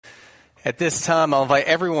At this time, I'll invite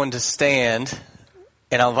everyone to stand,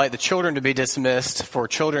 and I'll invite the children to be dismissed for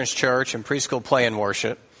children's church and preschool play and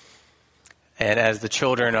worship. And as the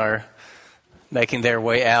children are making their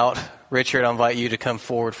way out, Richard, I'll invite you to come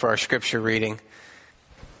forward for our scripture reading.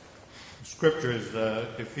 Scripture is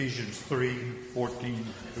Ephesians 3:14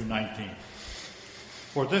 through 19.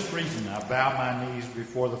 For this reason I bow my knees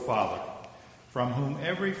before the Father, from whom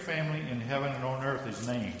every family in heaven and on earth is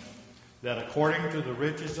named, that according to the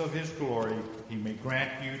riches of his glory he may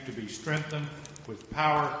grant you to be strengthened with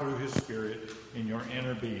power through his Spirit in your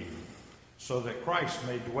inner being, so that Christ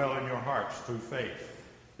may dwell in your hearts through faith,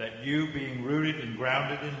 that you, being rooted and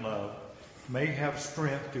grounded in love, may have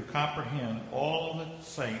strength to comprehend all the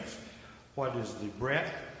saints what is the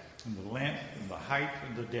breadth and the length and the height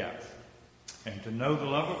and the depth, and to know the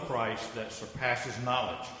love of Christ that surpasses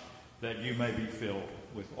knowledge, that you may be filled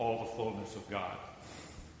with all the fullness of God.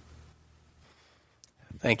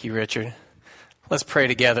 Thank you, Richard. Let's pray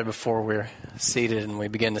together before we're seated and we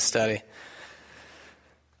begin to study.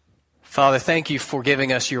 Father, thank you for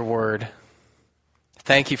giving us your word.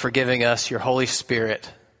 Thank you for giving us your Holy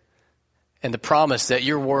Spirit and the promise that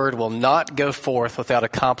your word will not go forth without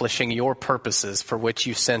accomplishing your purposes for which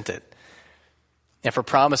you sent it. And for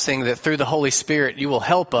promising that through the Holy Spirit you will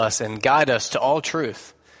help us and guide us to all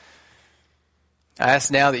truth. I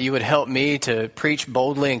ask now that you would help me to preach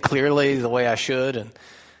boldly and clearly the way I should, and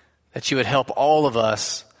that you would help all of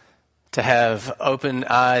us to have open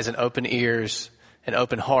eyes and open ears and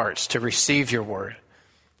open hearts to receive your word.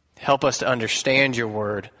 Help us to understand your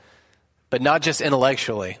word, but not just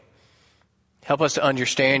intellectually. Help us to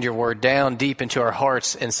understand your word down deep into our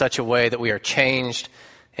hearts in such a way that we are changed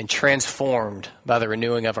and transformed by the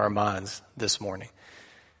renewing of our minds this morning.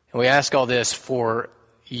 And we ask all this for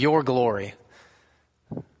your glory.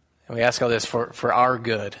 And we ask all this for our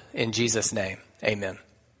good. In Jesus' name, amen.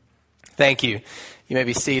 Thank you. You may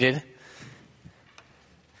be seated.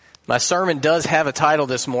 My sermon does have a title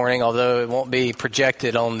this morning, although it won't be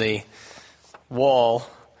projected on the wall.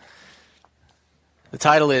 The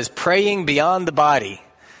title is Praying Beyond the Body.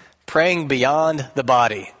 Praying Beyond the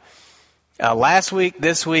Body. Last week,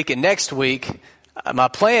 this week, and next week, my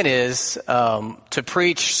plan is to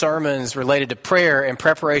preach sermons related to prayer in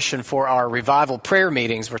preparation for our revival prayer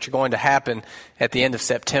meetings, which are going to happen at the end of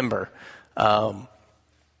September.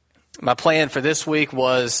 My plan for this week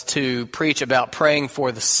was to preach about praying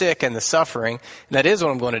for the sick and the suffering, and that is what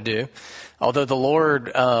I'm going to do, although the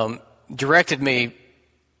Lord directed me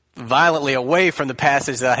violently away from the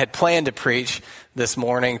passage that I had planned to preach this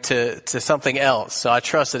morning to something else. So I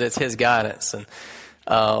trust that it's his guidance. And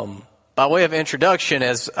by way of introduction,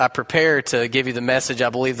 as I prepare to give you the message I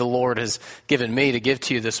believe the Lord has given me to give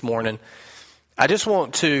to you this morning, I just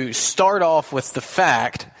want to start off with the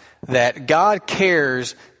fact that God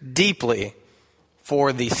cares deeply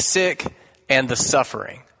for the sick and the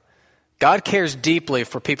suffering. God cares deeply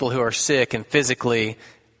for people who are sick and physically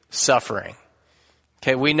suffering.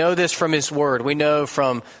 Okay, we know this from his word. We know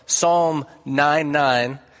from Psalm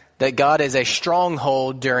 9:9 that God is a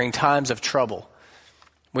stronghold during times of trouble.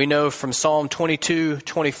 We know from Psalm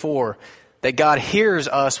 22:24 that God hears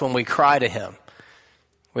us when we cry to him.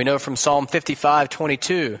 We know from Psalm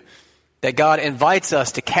 55:22 that God invites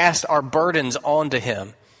us to cast our burdens onto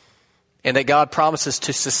him, and that God promises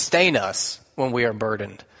to sustain us when we are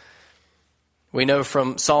burdened. We know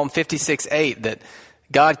from Psalm 56:8 that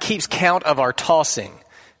God keeps count of our tossing.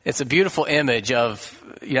 It's a beautiful image of,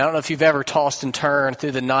 I don't know if you've ever tossed and turned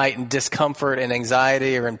through the night in discomfort and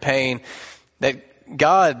anxiety or in pain, that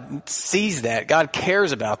God sees that. God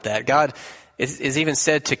cares about that. God is even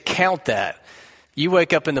said to count that. You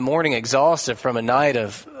wake up in the morning exhausted from a night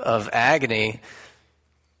of agony,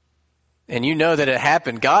 and you know that it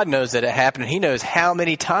happened. God knows that it happened, and he knows how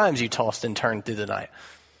many times you tossed and turned through the night.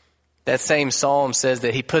 That same psalm says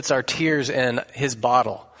that he puts our tears in his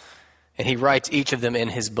bottle, and he writes each of them in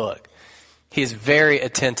his book. He is very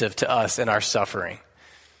attentive to us in our suffering.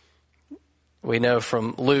 We know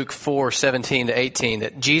from Luke 4:17-18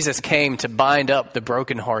 that Jesus came to bind up the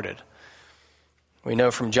brokenhearted. We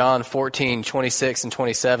know from John 14:26 and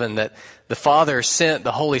 27 that the Father sent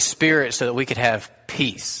the Holy Spirit so that we could have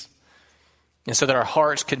peace, and so that our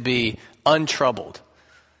hearts could be untroubled,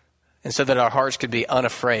 and so that our hearts could be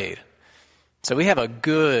unafraid. So we have a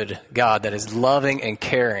good God that is loving and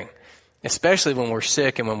caring, especially when we're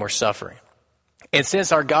sick and when we're suffering. And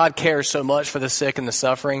since our God cares so much for the sick and the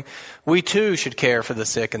suffering, we too should care for the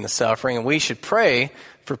sick and the suffering, and we should pray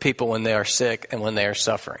for people when they are sick and when they are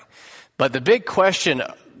suffering. But the big question,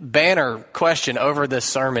 banner question over this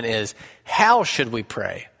sermon is, how should we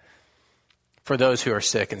pray for those who are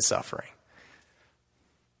sick and suffering?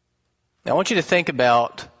 Now, I want you to think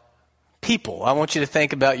about people. I want you to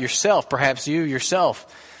think about yourself. Perhaps you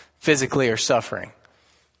yourself physically are suffering.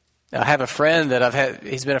 Now, I have a friend that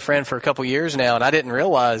he's been a friend for a couple years now, and I didn't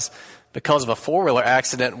realize because of a four-wheeler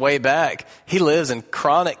accident way back, he lives in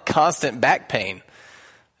chronic, constant back pain.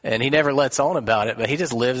 And he never lets on about it, but he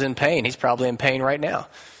just lives in pain. He's probably in pain right now.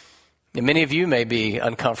 And many of you may be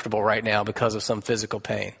uncomfortable right now because of some physical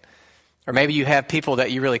pain. Or maybe you have people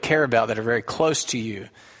that you really care about that are very close to you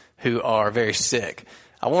who are very sick.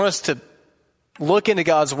 I want us to look into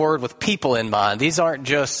God's Word with people in mind. These aren't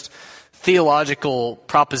just theological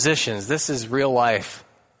propositions. This is real life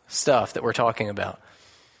stuff that we're talking about.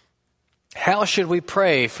 How should we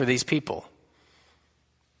pray for these people?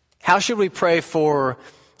 How should we pray for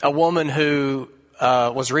a woman who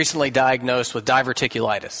was recently diagnosed with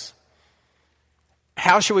diverticulitis?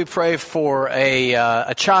 How should we pray for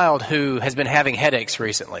a child who has been having headaches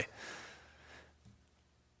recently?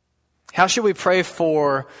 How should we pray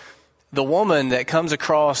for the woman that comes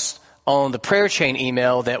across on the prayer chain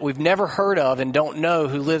email that we've never heard of and don't know,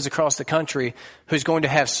 who lives across the country, who's going to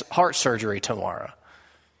have heart surgery tomorrow?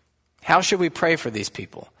 How should we pray for these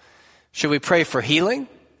people? Should we pray for healing?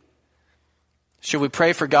 Should we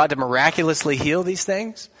pray for God to miraculously heal these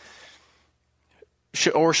things?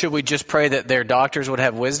 Or should we just pray that their doctors would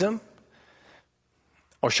have wisdom?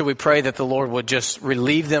 Or should we pray that the Lord would just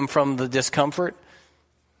relieve them from the discomfort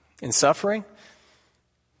and suffering?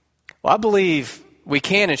 Well, I believe we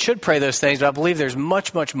can and should pray those things, but I believe there's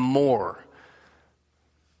much, much more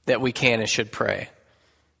that we can and should pray.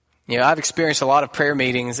 You know, I've experienced a lot of prayer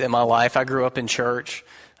meetings in my life. I grew up in church.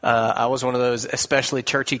 I was one of those especially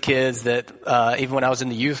churchy kids that even when I was in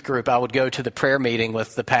the youth group, I would go to the prayer meeting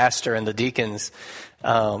with the pastor and the deacons.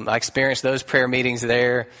 I experienced those prayer meetings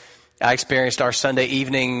there. I experienced our Sunday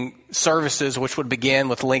evening services, which would begin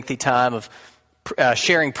with lengthy time of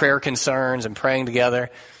sharing prayer concerns and praying together.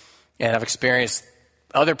 And I've experienced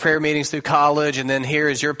other prayer meetings through college, and then here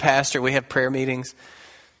as your pastor, we have prayer meetings.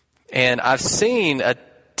 And I've seen a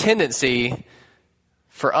tendency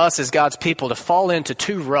for us as God's people to fall into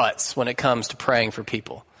two ruts when it comes to praying for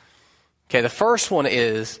people. Okay, the first one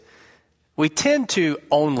is we tend to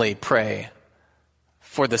only pray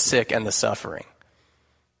for the sick and the suffering.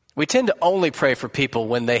 We tend to only pray for people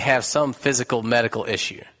when they have some physical medical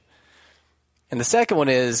issue. And the second one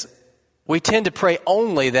is we tend to pray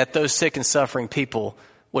only that those sick and suffering people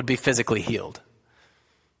would be physically healed.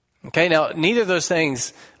 Okay, now neither of those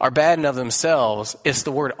things are bad in of themselves. It's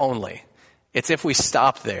the word only. It's if we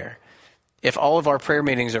stop there. If all of our prayer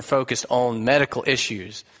meetings are focused on medical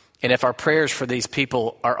issues, and if our prayers for these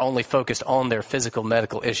people are only focused on their physical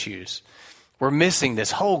medical issues, we're missing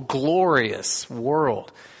this whole glorious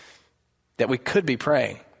world that we could be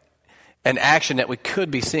praying, an action that we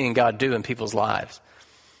could be seeing God do in people's lives.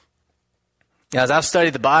 Now, as I've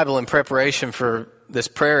studied the Bible in preparation for this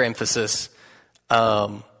prayer emphasis,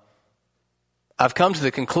 I've come to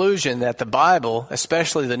the conclusion that the Bible,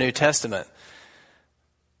 especially the New Testament,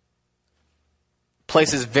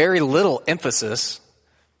 places very little emphasis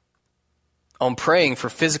on praying for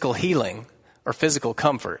physical healing or physical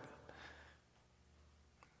comfort.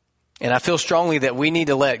 And I feel strongly that we need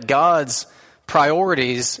to let God's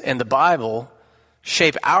priorities in the Bible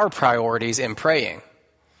shape our priorities in praying,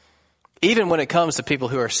 even when it comes to people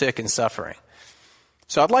who are sick and suffering.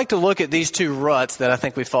 So I'd like to look at these two ruts that I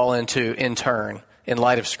think we fall into in turn in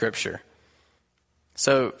light of Scripture.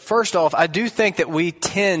 So first off, I do think that we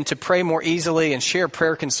tend to pray more easily and share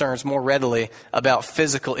prayer concerns more readily about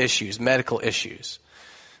physical issues, medical issues.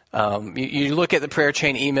 You look at the prayer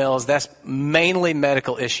chain emails, that's mainly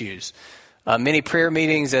medical issues. Many prayer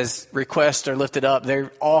meetings, as requests are lifted up,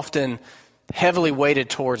 they're often heavily weighted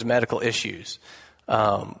towards medical issues.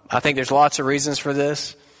 I think there's lots of reasons for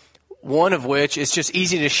this. One of which is just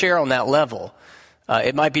easy to share on that level.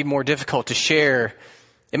 It might be more difficult to share.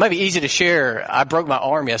 It might be easy to share, I broke my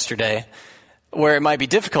arm yesterday, where it might be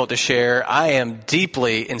difficult to share, I am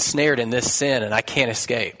deeply ensnared in this sin and I can't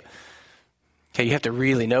escape. Okay, you have to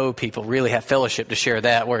really know people, really have fellowship to share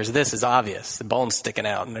that, whereas this is obvious. The bone's sticking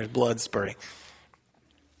out and there's blood spurting.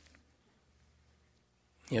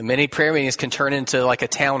 You know, many prayer meetings can turn into like a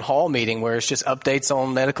town hall meeting where it's just updates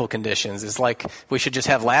on medical conditions. It's like we should just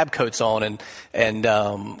have lab coats on and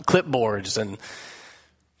clipboards. And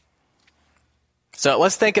so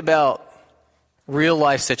let's think about real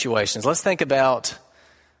life situations. Let's think about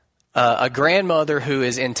a grandmother who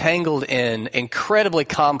is entangled in incredibly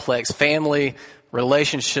complex family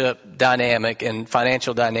relationship dynamic and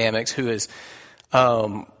financial dynamics, who is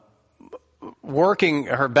working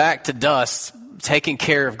her back to dust, taking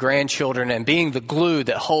care of grandchildren and being the glue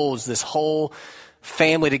that holds this whole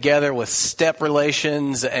family together with step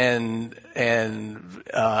relations and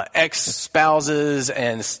ex-spouses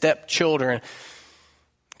and stepchildren.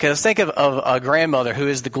 Okay, let's think of a grandmother who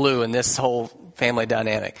is the glue in this whole family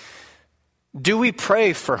dynamic. Do we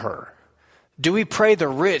pray for her? Do we pray the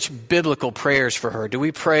rich biblical prayers for her? Do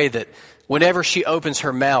we pray that whenever she opens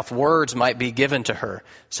her mouth, words might be given to her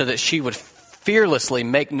so that she would fearlessly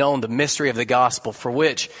make known the mystery of the gospel for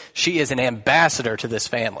which she is an ambassador to this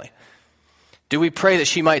family? Do we pray that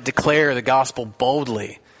she might declare the gospel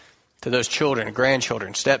boldly to those children,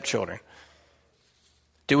 grandchildren, stepchildren?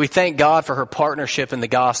 Do we thank God for her partnership in the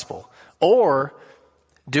gospel? Or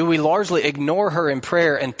do we largely ignore her in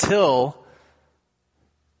prayer until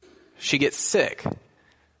she gets sick?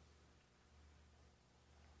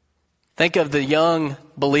 Think of the young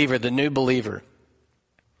believer, the new believer,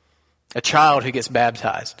 a child who gets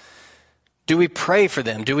baptized. Do we pray for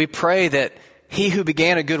them? Do we pray that he who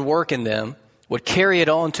began a good work in them would carry it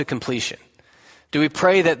on to completion? Do we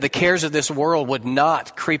pray that the cares of this world would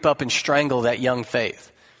not creep up and strangle that young faith?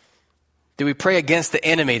 Do we pray against the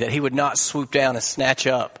enemy that he would not swoop down and snatch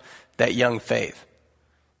up that young faith?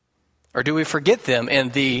 Or do we forget them in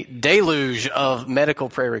the deluge of medical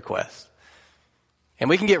prayer requests? And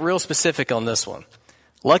we can get real specific on this one.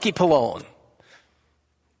 Lucky Pallone,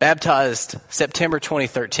 baptized September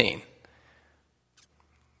 2013.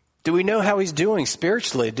 Do we know how he's doing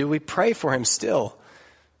spiritually? Do we pray for him still?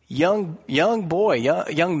 Young boy,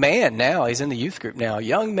 young man now. He's in the youth group now.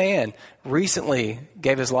 Young man recently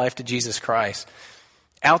gave his life to Jesus Christ.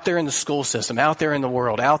 Out there in the school system, out there in the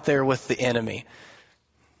world, out there with the enemy.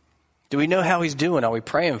 Do we know how he's doing? Are we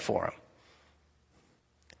praying for him?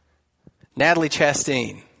 Natalie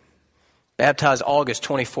Chastain, baptized August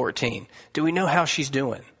 2014. Do we know how she's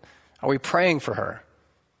doing? Are we praying for her?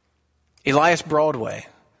 Elias Broadway,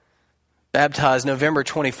 baptized November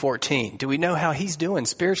 2014. Do we know how he's doing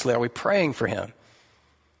spiritually? Are we praying for him?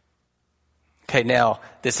 Okay, now,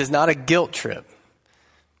 this is not a guilt trip.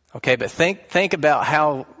 Okay, but think about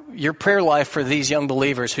how your prayer life for these young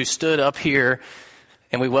believers who stood up here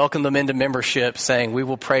and we welcomed them into membership saying, we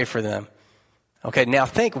will pray for them. Okay, now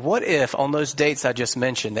think, what if on those dates I just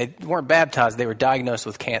mentioned, they weren't baptized, they were diagnosed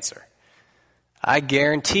with cancer? I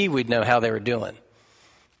guarantee we'd know how they were doing.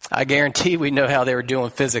 I guarantee we'd know how they were doing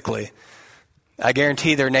physically. I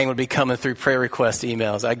guarantee their name would be coming through prayer request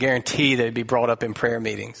emails. I guarantee they'd be brought up in prayer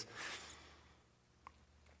meetings.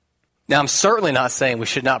 Now, I'm certainly not saying we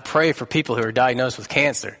should not pray for people who are diagnosed with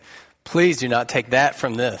cancer. Please do not take that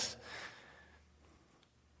from this.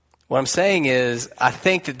 What I'm saying is, I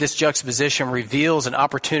think that this juxtaposition reveals an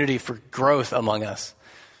opportunity for growth among us.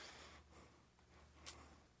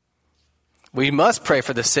 We must pray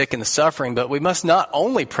for the sick and the suffering, but we must not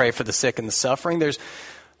only pray for the sick and the suffering.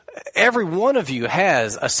 Every one of you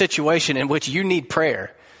has a situation in which you need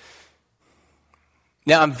prayer.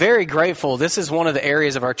 Now, I'm very grateful. This is one of the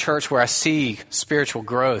areas of our church where I see spiritual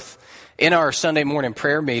growth. In our Sunday morning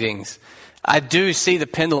prayer meetings, I do see the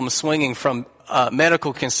pendulum swinging from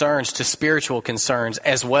medical concerns to spiritual concerns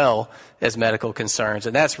as well as medical concerns,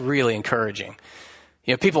 and that's really encouraging.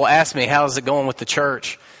 You know, people ask me, how's it going with the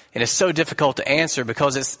church? And it's so difficult to answer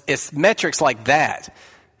because it's metrics like that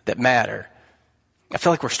matter. I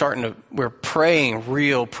feel like we're praying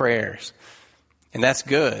real prayers, and that's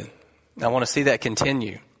good. I want to see that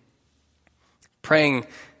continue. Praying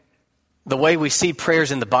the way we see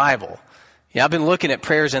prayers in the Bible. Yeah, I've been looking at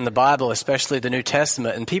prayers in the Bible, especially the New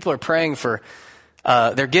Testament, and people are praying for,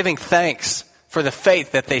 they're giving thanks for the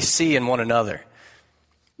faith that they see in one another.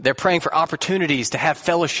 They're praying for opportunities to have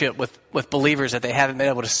fellowship with believers that they haven't been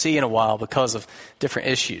able to see in a while because of different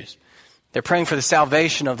issues. They're praying for the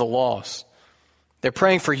salvation of the lost. They're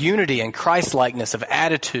praying for unity and Christ-likeness of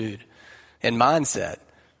attitude and mindset.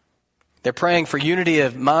 They're praying for unity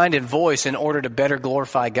of mind and voice in order to better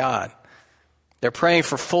glorify God. They're praying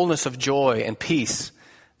for fullness of joy and peace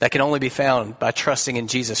that can only be found by trusting in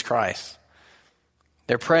Jesus Christ.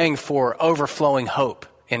 They're praying for overflowing hope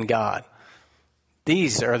in God.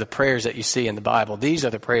 These are the prayers that you see in the Bible. These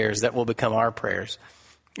are the prayers that will become our prayers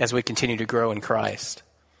as we continue to grow in Christ.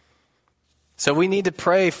 So we need to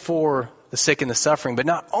pray for the sick and the suffering, but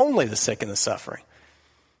not only the sick and the suffering.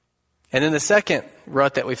 And then the second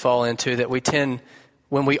rut that we fall into, that we tend,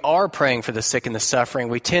 when we are praying for the sick and the suffering,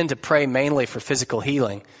 we tend to pray mainly for physical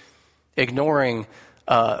healing, ignoring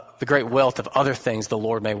the great wealth of other things the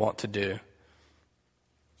Lord may want to do.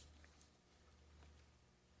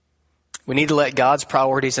 We need to let God's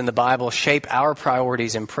priorities in the Bible shape our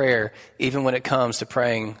priorities in prayer, even when it comes to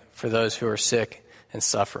praying for those who are sick and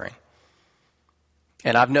suffering.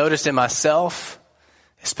 And I've noticed in myself,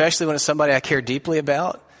 especially when it's somebody I care deeply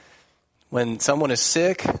about, When someone is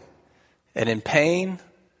sick and in pain,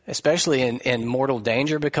 especially in mortal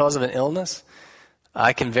danger because of an illness,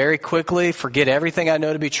 I can very quickly forget everything I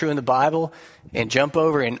know to be true in the Bible and jump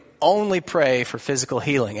over and only pray for physical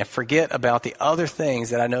healing and forget about the other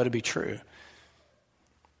things that I know to be true.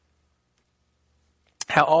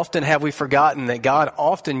 How often have we forgotten that God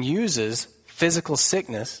often uses physical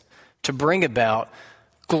sickness to bring about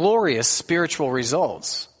glorious spiritual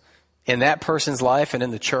results in that person's life and in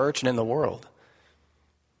the church and in the world?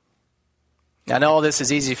 I know all this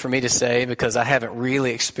is easy for me to say because I haven't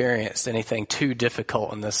really experienced anything too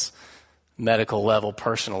difficult in this medical level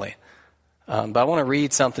personally. But I want to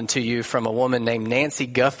read something to you from a woman named Nancy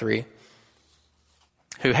Guthrie,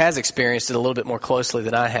 who has experienced it a little bit more closely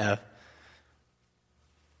than I have.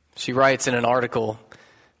 She writes in an article,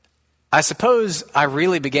 "I suppose I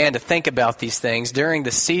really began to think about these things during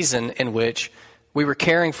the season in which we were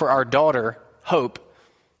caring for our daughter, Hope,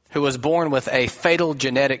 who was born with a fatal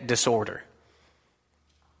genetic disorder.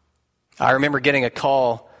 I remember getting a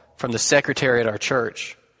call from the secretary at our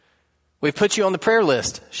church. 'We've put you on the prayer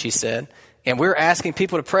list,' she said, 'and we're asking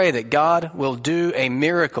people to pray that God will do a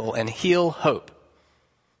miracle and heal Hope.'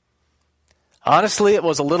 Honestly, it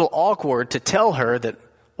was a little awkward to tell her that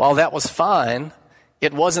while that was fine,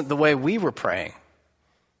 it wasn't the way we were praying.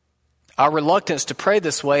 Our reluctance to pray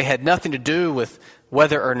this way had nothing to do with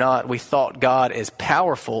whether or not we thought God is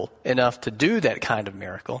powerful enough to do that kind of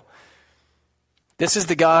miracle. This is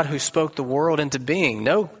the God who spoke the world into being.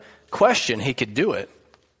 No question he could do it.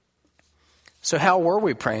 So how were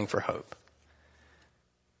we praying for Hope?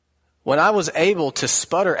 When I was able to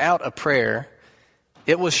sputter out a prayer,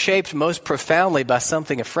 it was shaped most profoundly by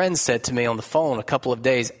something a friend said to me on the phone a couple of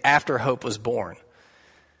days after Hope was born.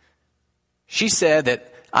 She said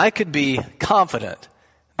that I could be confident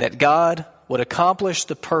that God would accomplish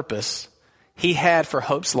the purpose he had for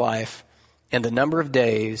Hope's life in the number of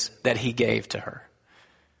days that he gave to her.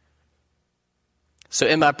 So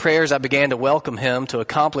in my prayers, I began to welcome him to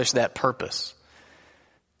accomplish that purpose.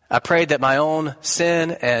 I prayed that my own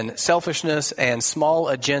sin and selfishness and small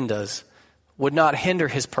agendas would not hinder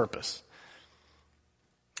his purpose.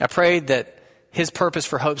 I prayed that his purpose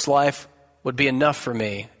for Hope's life would be enough for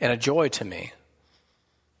me and a joy to me.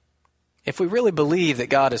 If we really believe that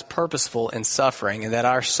God is purposeful in suffering and that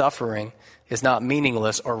our suffering is not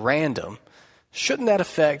meaningless or random, shouldn't that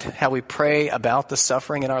affect how we pray about the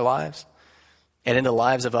suffering in our lives and in the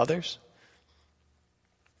lives of others?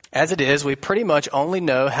 As it is, we pretty much only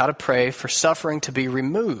know how to pray for suffering to be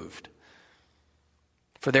removed,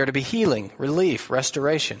 for there to be healing, relief,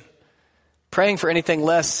 restoration. Praying for anything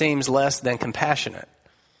less seems less than compassionate.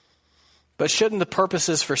 But shouldn't the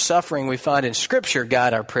purposes for suffering we find in Scripture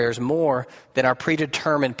guide our prayers more than our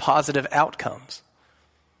predetermined positive outcomes?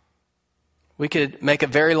 We could make a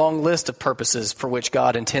very long list of purposes for which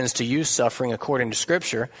God intends to use suffering according to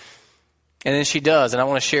Scripture, and then she does, and I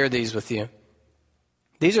want to share these with you.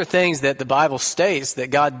 These are things that the Bible states that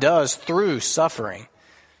God does through suffering.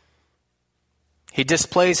 He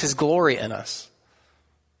displays his glory in us.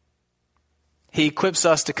 He equips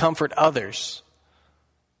us to comfort others.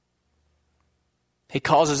 He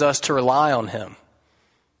causes us to rely on him.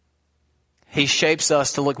 He shapes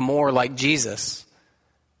us to look more like Jesus.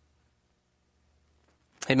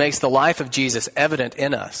 He makes the life of Jesus evident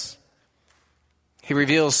in us. He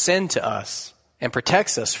reveals sin to us and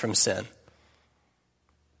protects us from sin.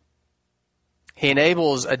 He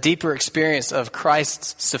enables a deeper experience of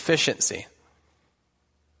Christ's sufficiency.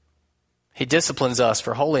 He disciplines us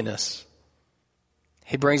for holiness.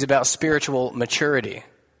 He brings about spiritual maturity.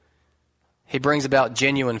 He brings about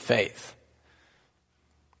genuine faith.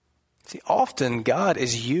 See, often God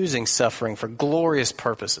is using suffering for glorious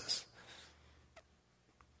purposes.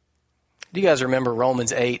 Do you guys remember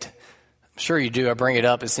Romans 8? I'm sure you do. I bring it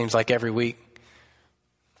up, it seems like every week.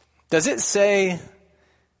 Does it say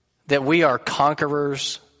that we are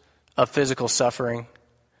conquerors of physical suffering?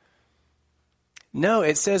 No,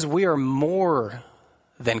 it says we are more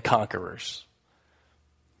than conquerors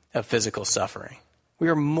of physical suffering. We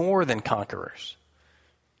are more than conquerors.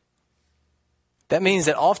 That means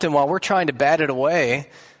that often while we're trying to bat it away,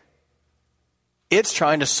 it's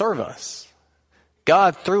trying to serve us.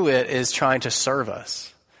 God, through it, is trying to serve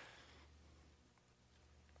us.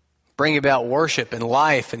 Bring about worship and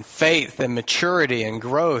life and faith and maturity and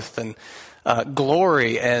growth and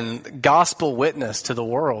glory and gospel witness to the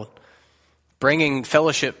world. Bringing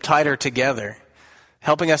fellowship tighter together.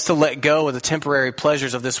 Helping us to let go of the temporary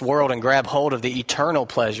pleasures of this world and grab hold of the eternal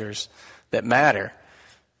pleasures that matter.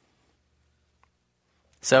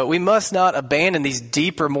 So we must not abandon these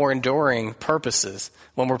deeper, more enduring purposes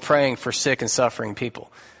when we're praying for sick and suffering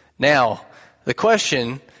people. Now, the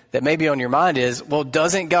question that may be on your mind is, well,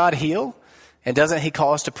 doesn't God heal? And doesn't he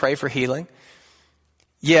call us to pray for healing?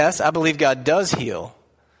 Yes, I believe God does heal,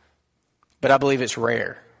 but I believe it's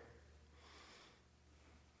rare.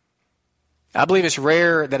 I believe it's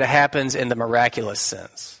rare that it happens in the miraculous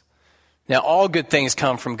sense. Now, all good things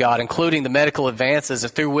come from God, including the medical advances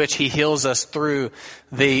through which he heals us through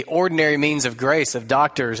the ordinary means of grace of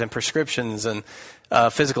doctors and prescriptions and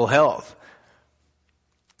physical health.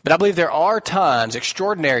 But I believe there are times,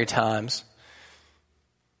 extraordinary times,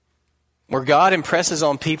 where God impresses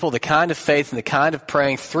on people the kind of faith and the kind of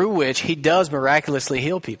praying through which he does miraculously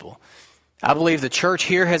heal people. I believe the church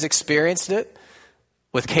here has experienced it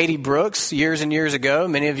with Katie Brooks years and years ago.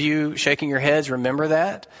 Many of you shaking your heads remember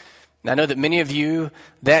that. And I know that many of you,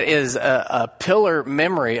 that is a pillar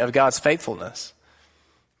memory of God's faithfulness.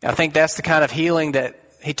 I think that's the kind of healing that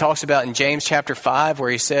he talks about in James chapter 5,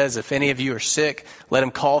 where he says, if any of you are sick, let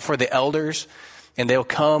him call for the elders, and they'll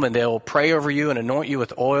come and they'll pray over you and anoint you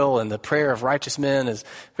with oil, and the prayer of righteous men is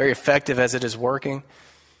very effective as it is working.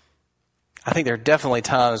 I think there are definitely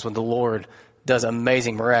times when the Lord does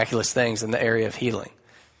amazing, miraculous things in the area of healing.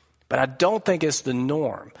 But I don't think it's the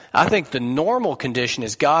norm. I think the normal condition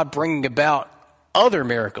is God bringing about other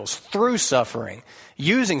miracles through suffering,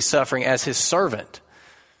 using suffering as his servant.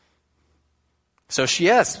 So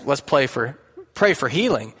yes, let's pray for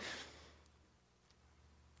healing.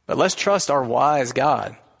 But let's trust our wise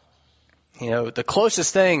God. You know, the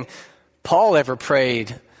closest thing Paul ever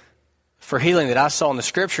prayed for healing that I saw in the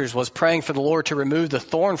scriptures was praying for the Lord to remove the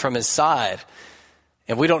thorn from his side.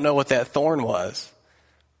 And we don't know what that thorn was.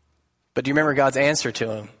 But do you remember God's answer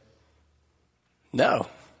to him? No.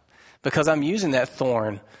 Because I'm using that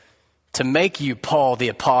thorn to make you Paul the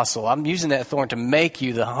apostle. I'm using that thorn to make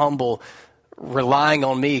you the humble, relying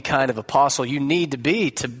on me kind of apostle you need to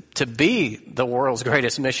be the world's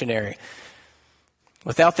greatest missionary.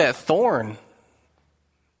 Without that thorn,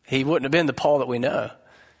 he wouldn't have been the Paul that we know.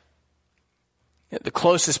 The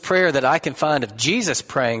closest prayer that I can find of Jesus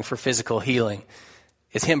praying for physical healing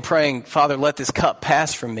is him praying, Father, let this cup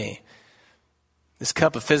pass from me. This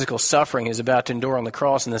cup of physical suffering is about to endure on the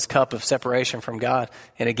cross, and this cup of separation from God.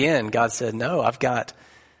 And again, God said, no, I've got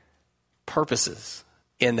purposes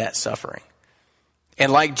in that suffering.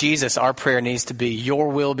 And like Jesus, our prayer needs to be, your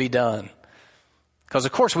will be done. Because,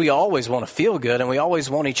 of course, we always want to feel good, and we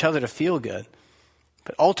always want each other to feel good.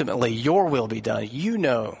 But ultimately, your will be done. You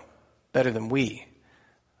know better than we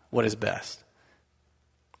what is best.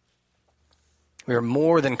 We are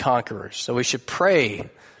more than conquerors, so we should pray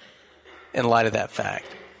in light of that fact.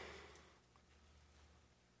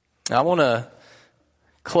 Now, I want to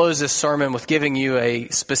close this sermon with giving you a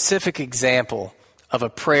specific example of a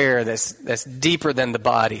prayer that's deeper than the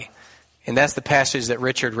body. And that's the passage that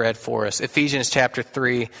Richard read for us, Ephesians chapter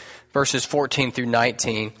 3, verses 14 through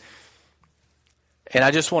 19. And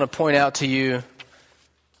I just want to point out to you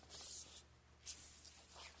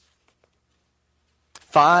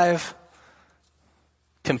 5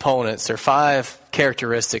 components or 5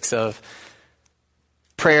 characteristics of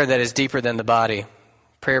prayer that is deeper than the body,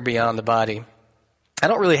 prayer beyond the body. I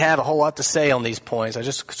don't really have a whole lot to say on these points. I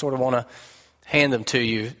just sort of want to hand them to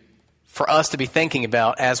you for us to be thinking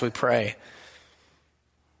about as we pray.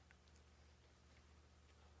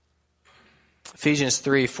 Ephesians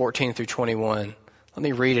 3, 14 through 21. Let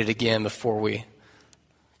me read it again before we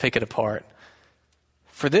pick it apart.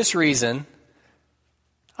 For this reason,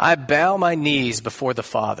 I bow my knees before the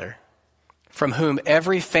Father, from whom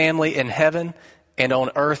every family in heaven and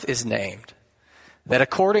on earth is named, that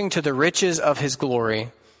according to the riches of his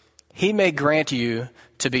glory, he may grant you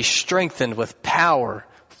to be strengthened with power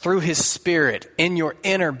through his Spirit in your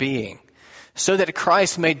inner being, so that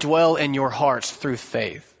Christ may dwell in your hearts through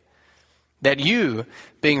faith, that you,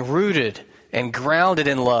 being rooted and grounded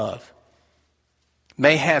in love,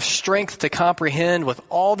 may have strength to comprehend with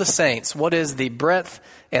all the saints what is the breadth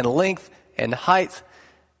and length and height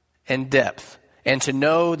and depth, and to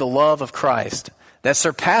know the love of Christ that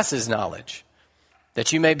surpasses knowledge,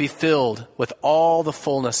 that you may be filled with all the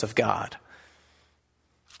fullness of God.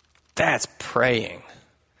 That's praying.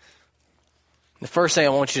 The first thing I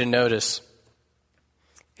want you to notice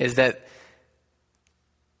is that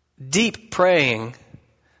deep praying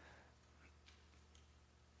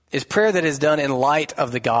is prayer that is done in light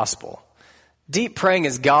of the gospel. Deep praying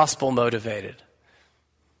is gospel motivated.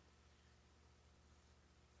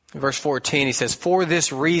 In verse 14, he says, for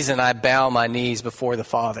this reason I bow my knees before the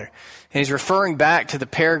Father. And he's referring back to the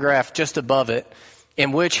paragraph just above it,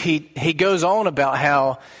 in which he goes on about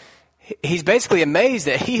how he's basically amazed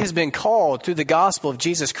that he has been called through the gospel of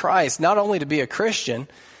Jesus Christ, not only to be a Christian,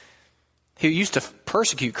 who used to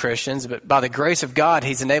persecute Christians, but by the grace of God,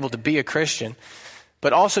 he's enabled to be a Christian,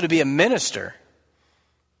 but also to be a minister.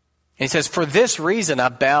 And he says, for this reason, I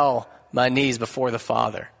bow my knees before the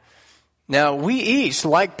Father. Now, we each,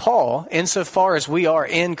 like Paul, insofar as we are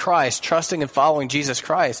in Christ, trusting and following Jesus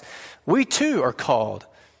Christ, we too are called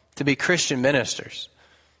to be Christian ministers.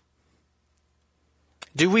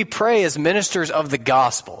 Do we pray as ministers of the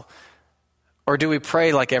gospel, or do we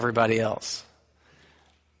pray like everybody else?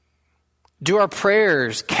 Do our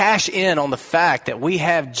prayers cash in on the fact that we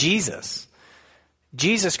have Jesus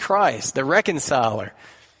Christ, the reconciler,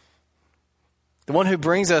 the one who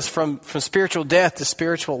brings us from spiritual death to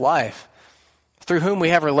spiritual life, through whom we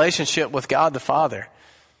have a relationship with God the Father?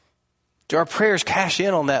 Do our prayers cash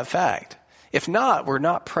in on that fact? If not, we're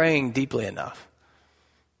not praying deeply enough.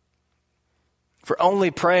 If we're only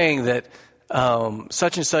praying that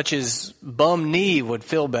such and such's bum knee would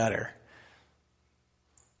feel better,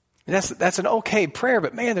 that's an okay prayer,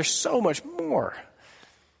 but man, there's so much more.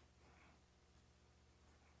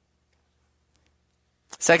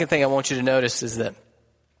 Second thing I want you to notice is that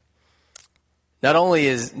not only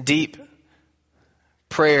is deep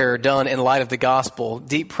prayer done in light of the gospel,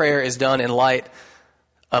 deep prayer is done in light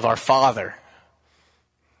of our Father.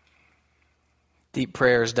 Deep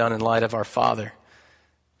prayer is done in light of our Father.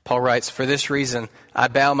 Paul writes, for this reason, I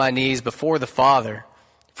bow my knees before the Father,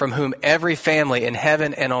 from whom every family in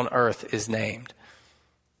heaven and on earth is named.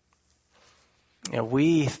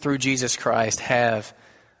 We, through Jesus Christ, have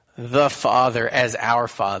the Father as our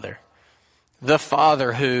Father. The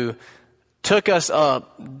Father who took us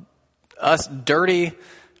up, us dirty,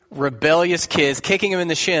 rebellious kids, kicking him in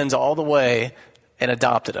the shins all the way, and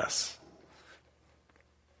adopted us.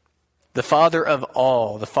 The Father of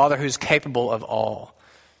all, the Father who's capable of all.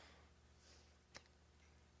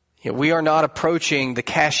 We are not approaching the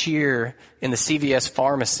cashier in the CVS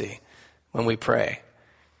pharmacy when we pray.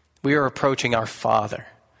 We are approaching our Father.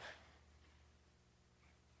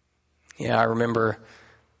 I remember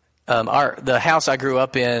the house I grew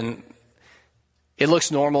up in, it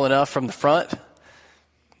looks normal enough from the front.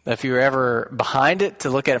 But if you were ever behind it,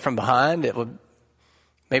 to look at it from behind, it would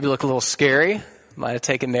maybe look a little scary. Might have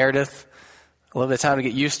taken Meredith a little bit of time to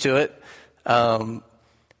get used to it.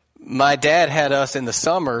 My dad had us in the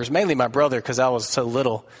summers, mainly my brother because I was so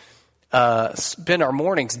little, spend our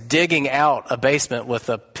mornings digging out a basement with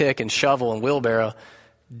a pick and shovel and wheelbarrow,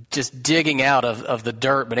 just digging out of the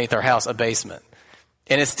dirt beneath our house a basement.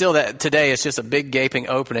 And it's still that today. It's just a big gaping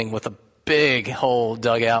opening with a big hole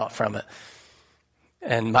dug out from it.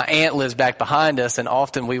 And my aunt lives back behind us, and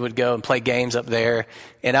often we would go and play games up there,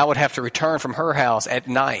 and I would have to return from her house at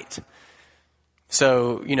night.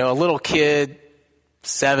 So, a little kid,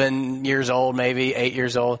 7 years old, maybe 8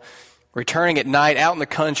 years old, returning at night out in the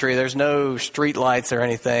country. There's no street lights or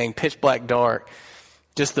anything, pitch black dark,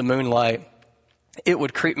 just the moonlight. It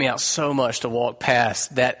would creep me out so much to walk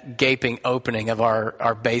past that gaping opening of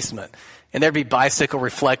our basement. And there'd be bicycle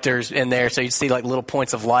reflectors in there, so you'd see like little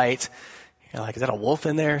points of light. You're like, is that a wolf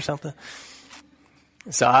in there or something?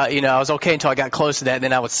 So, I was okay until I got close to that, and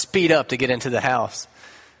then I would speed up to get into the house.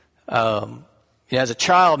 As a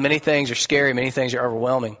child, many things are scary, many things are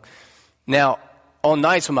overwhelming. Now, on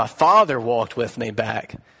nights when my father walked with me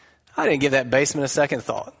back, I didn't give that basement a second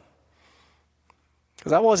thought.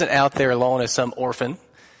 Because I wasn't out there alone as some orphan.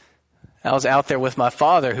 I was out there with my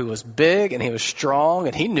father, who was big and he was strong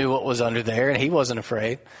and he knew what was under there and he wasn't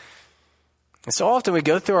afraid. And so often we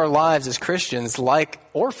go through our lives as Christians like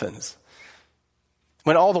orphans,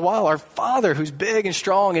 when all the while our Father, who's big and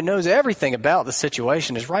strong and knows everything about the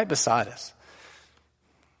situation, is right beside us.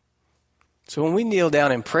 So when we kneel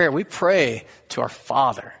down in prayer, we pray to our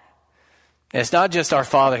Father. And it's not just our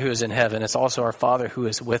Father who is in heaven, it's also our Father who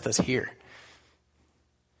is with us here.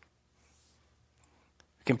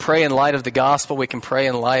 We can pray in light of the gospel. We can pray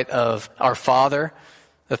in light of our Father.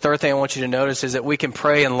 The third thing I want you to notice is that we can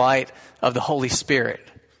pray in light of the Holy Spirit.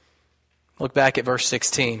 Look back at verse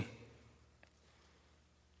 16.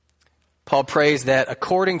 Paul prays that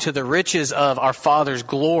according to the riches of our Father's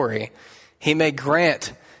glory, he may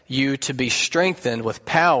grant you to be strengthened with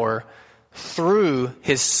power through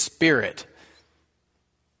his Spirit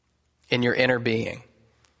in your inner being.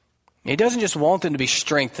 He doesn't just want them to be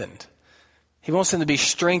strengthened. He wants them to be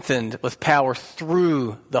strengthened with power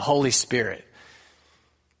through the Holy Spirit.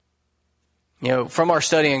 From our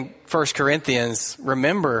study in 1 Corinthians,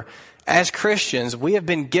 remember, as Christians, we have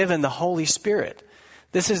been given the Holy Spirit.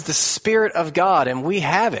 This is the Spirit of God, and we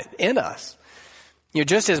have it in us.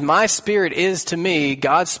 Just as my spirit is to me,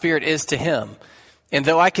 God's Spirit is to him. And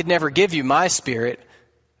though I could never give you my spirit,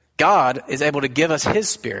 God is able to give us his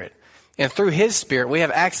Spirit. And through his Spirit, we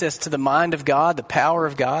have access to the mind of God, the power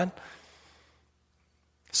of God.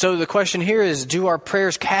 So the question here is, do our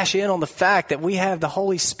prayers cash in on the fact that we have the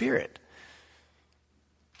Holy Spirit?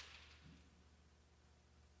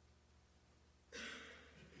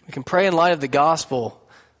 We can pray in light of the gospel,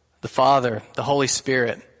 the Father, the Holy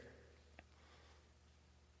Spirit.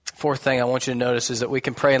 Fourth thing I want you to notice is that we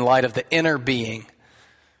can pray in light of the inner being,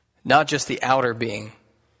 not just the outer being.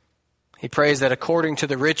 He prays that according to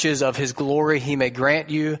the riches of his glory, he may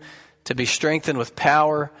grant you to be strengthened with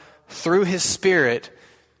power through his Spirit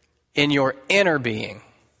in your inner being.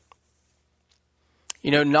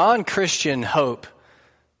 You know, non-Christian hope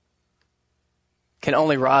can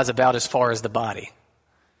only rise about as far as the body.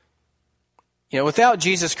 You know, without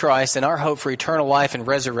Jesus Christ and our hope for eternal life and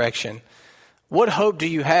resurrection, what hope do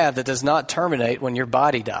you have that does not terminate when your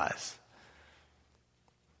body dies?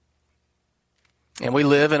 And we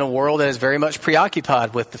live in a world that is very much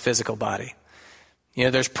preoccupied with the physical body. You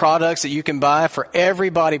know, there's products that you can buy for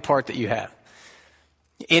every body part that you have.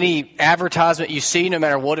 Any advertisement you see, no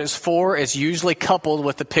matter what it's for, is usually coupled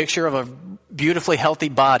with the picture of a beautifully healthy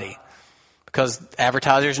body, because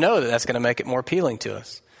advertisers know that that's going to make it more appealing to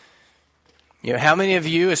us. You know, how many of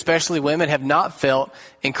you, especially women, have not felt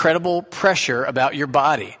incredible pressure about your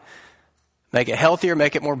body? Make it healthier,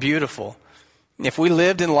 make it more beautiful. If we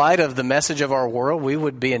lived in light of the message of our world, we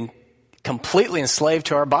would be completely enslaved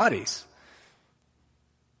to our bodies.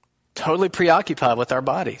 Totally preoccupied with our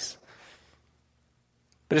bodies.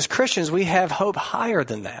 But as Christians, we have hope higher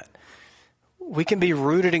than that. We can be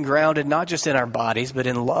rooted and grounded not just in our bodies, but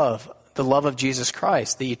in love, the love of Jesus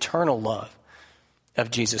Christ, the eternal love of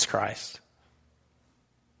Jesus Christ.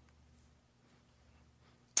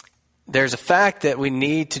 There's a fact that we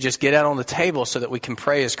need to just get out on the table so that we can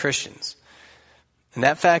pray as Christians. And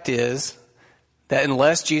that fact is that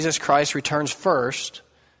unless Jesus Christ returns first,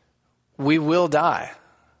 we will die.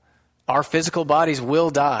 Our physical bodies will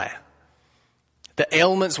die. The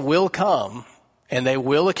ailments will come, and they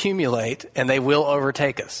will accumulate, and they will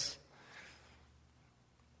overtake us.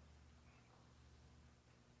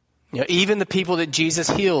 You know, even the people that Jesus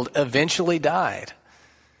healed eventually died.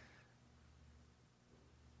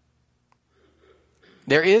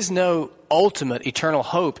 There is no ultimate eternal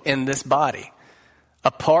hope in this body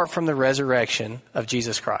apart from the resurrection of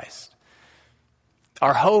Jesus Christ.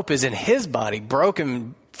 Our hope is in his body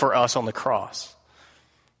broken for us on the cross.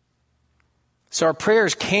 So our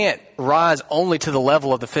prayers can't rise only to the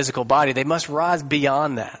level of the physical body. They must rise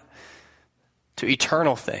beyond that to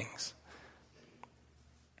eternal things.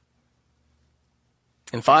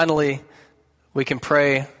 And finally, we can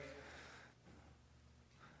pray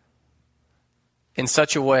in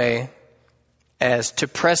such a way as to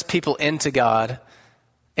press people into God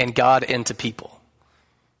and God into people.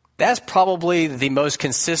 That's probably the most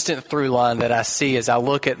consistent through line that I see as I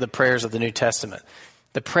look at the prayers of the New Testament.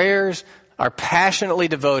 The prayers are passionately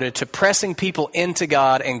devoted to pressing people into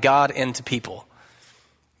God and God into people.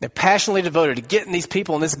 They're passionately devoted to getting these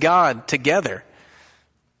people and this God together.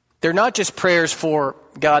 They're not just prayers for,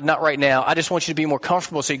 God, not right now. I just want you to be more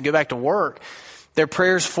comfortable so you can go back to work. They're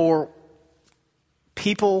prayers for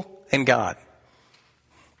people and God.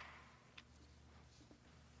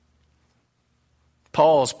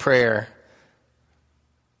 Paul's prayer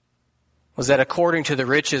was that according to the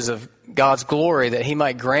riches of God's glory, that he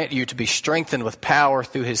might grant you to be strengthened with power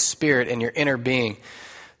through his Spirit in your inner being,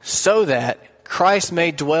 so that Christ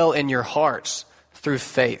may dwell in your hearts through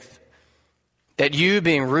faith, that you,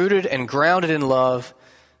 being rooted and grounded in love,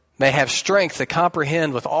 may have strength to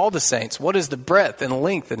comprehend with all the saints what is the breadth and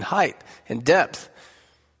length and height and depth,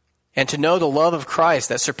 and to know the love of Christ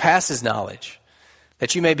that surpasses knowledge,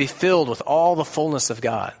 that you may be filled with all the fullness of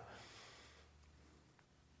God.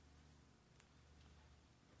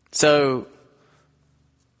 So,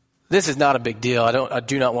 this is not a big deal. I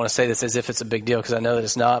do not want to say this as if it's a big deal, because I know that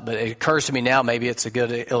it's not, but it occurs to me now maybe it's a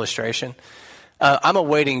good illustration. I'm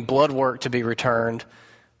awaiting blood work to be returned,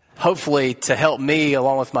 hopefully to help me,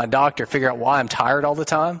 along with my doctor, figure out why I'm tired all the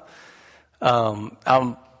time.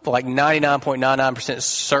 I'm like 99.99%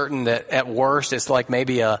 certain that at worst it's like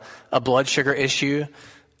maybe a blood sugar issue,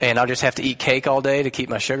 and I'll just have to eat cake all day to keep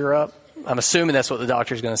my sugar up. I'm assuming that's what the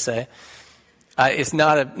doctor's going to say. It's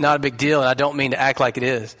not a big deal, and I don't mean to act like it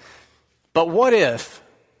is. But what if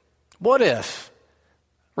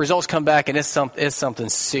results come back and it's something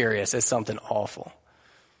serious, it's something awful,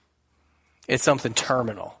 it's something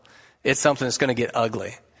terminal, it's something that's going to get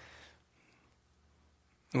ugly?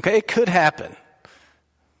 Okay, it could happen.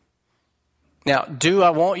 Now, do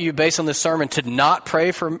I want you, based on this sermon, to not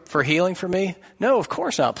pray for healing for me? No, of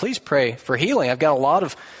course not. Please pray for healing. I've got a lot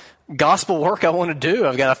of gospel work I want to do.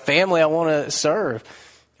 I've got a family I want to serve.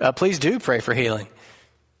 Please do pray for healing.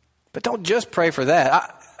 But don't just pray for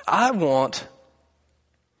that. I want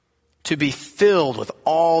to be filled with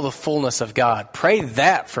all the fullness of God. Pray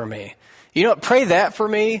that for me. You know what? Pray that for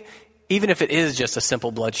me, even if it is just a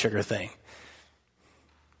simple blood sugar thing.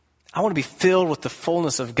 I want to be filled with the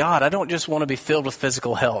fullness of God. I don't just want to be filled with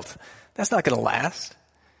physical health. That's not going to last.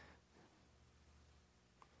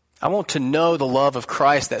 I want to know the love of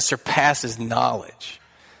Christ that surpasses knowledge.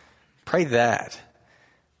 Pray that.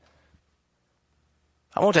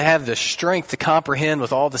 I want to have the strength to comprehend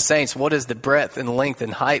with all the saints what is the breadth and length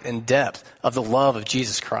and height and depth of the love of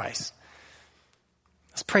Jesus Christ.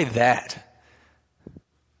 Let's pray that.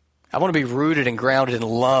 I want to be rooted and grounded in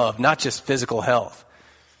love, not just physical health.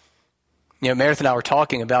 You know, Meredith and I were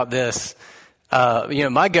talking about this.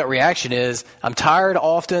 My gut reaction is I'm tired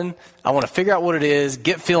often. I want to figure out what it is,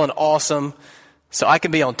 get feeling awesome so I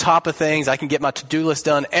can be on top of things. I can get my to-do list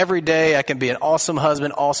done every day. I can be an awesome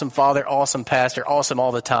husband, awesome father, awesome pastor, awesome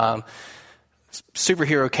all the time.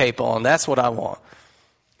 Superhero cape on. That's what I want.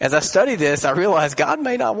 As I study this, I realize God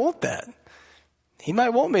may not want that. He might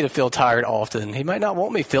want me to feel tired often. He might not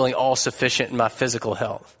want me feeling all sufficient in my physical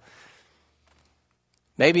health.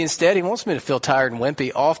 Maybe instead he wants me to feel tired and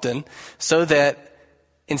wimpy often so that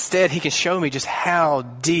instead he can show me just how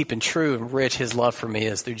deep and true and rich his love for me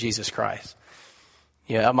is through Jesus Christ.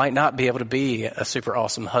 I might not be able to be a super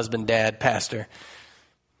awesome husband, dad, pastor.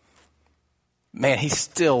 Man, he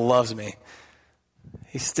still loves me.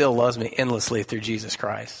 He still loves me endlessly through Jesus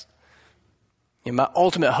Christ. My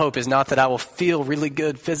ultimate hope is not that I will feel really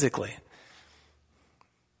good physically.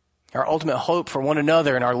 Our ultimate hope for one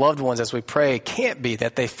another and our loved ones as we pray can't be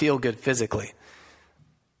that they feel good physically.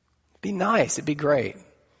 It'd be nice. It'd be great.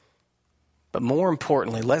 But more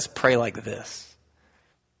importantly, let's pray like this.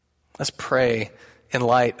 Let's pray in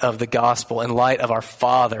light of the gospel, in light of our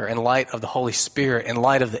Father, in light of the Holy Spirit, in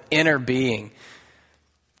light of the inner being.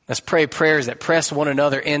 Let's pray prayers that press one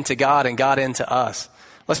another into God and God into us.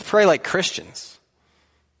 Let's pray like Christians.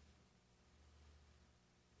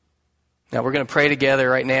 Now, we're going to pray together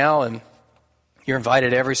right now, and you're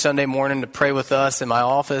invited every Sunday morning to pray with us in my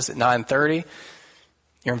office at 9:30.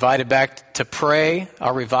 You're invited back to pray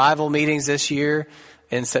our revival meetings this year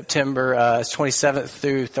in September 27th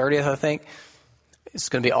through 30th, I think. It's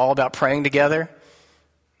going to be all about praying together.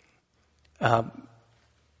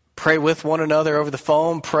 Pray with one another over the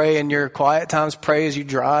phone. Pray in your quiet times. Pray as you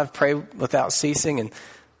drive. Pray without ceasing, and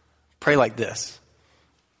pray like this.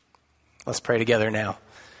 Let's pray together now.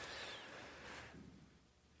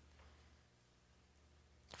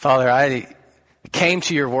 Father, I came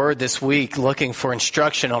to your word this week looking for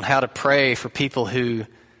instruction on how to pray for people who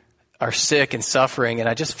are sick and suffering, and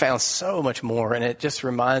I just found so much more, and it just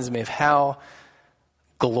reminds me of how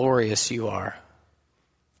glorious you are.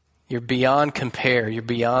 You're beyond compare. You're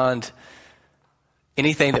beyond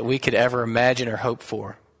anything that we could ever imagine or hope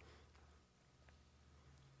for.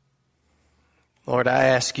 Lord, I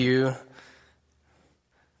ask you,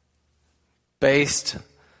 based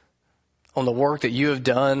on the work that you have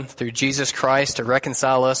done through Jesus Christ to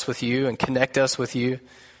reconcile us with you and connect us with you,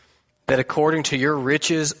 that according to your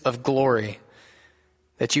riches of glory,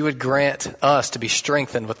 that you would grant us to be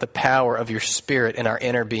strengthened with the power of your Spirit in our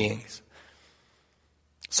inner beings,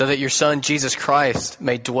 so that your Son, Jesus Christ,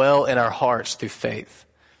 may dwell in our hearts through faith,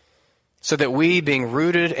 so that we, being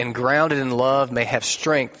rooted and grounded in love, may have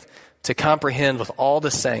strength to comprehend with all the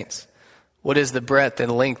saints what is the breadth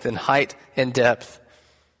and length and height and depth,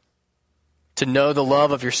 to know the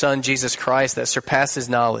love of your Son, Jesus Christ, that surpasses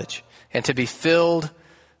knowledge, and to be filled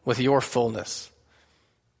with your fullness.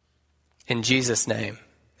 In Jesus' name,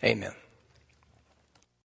 amen.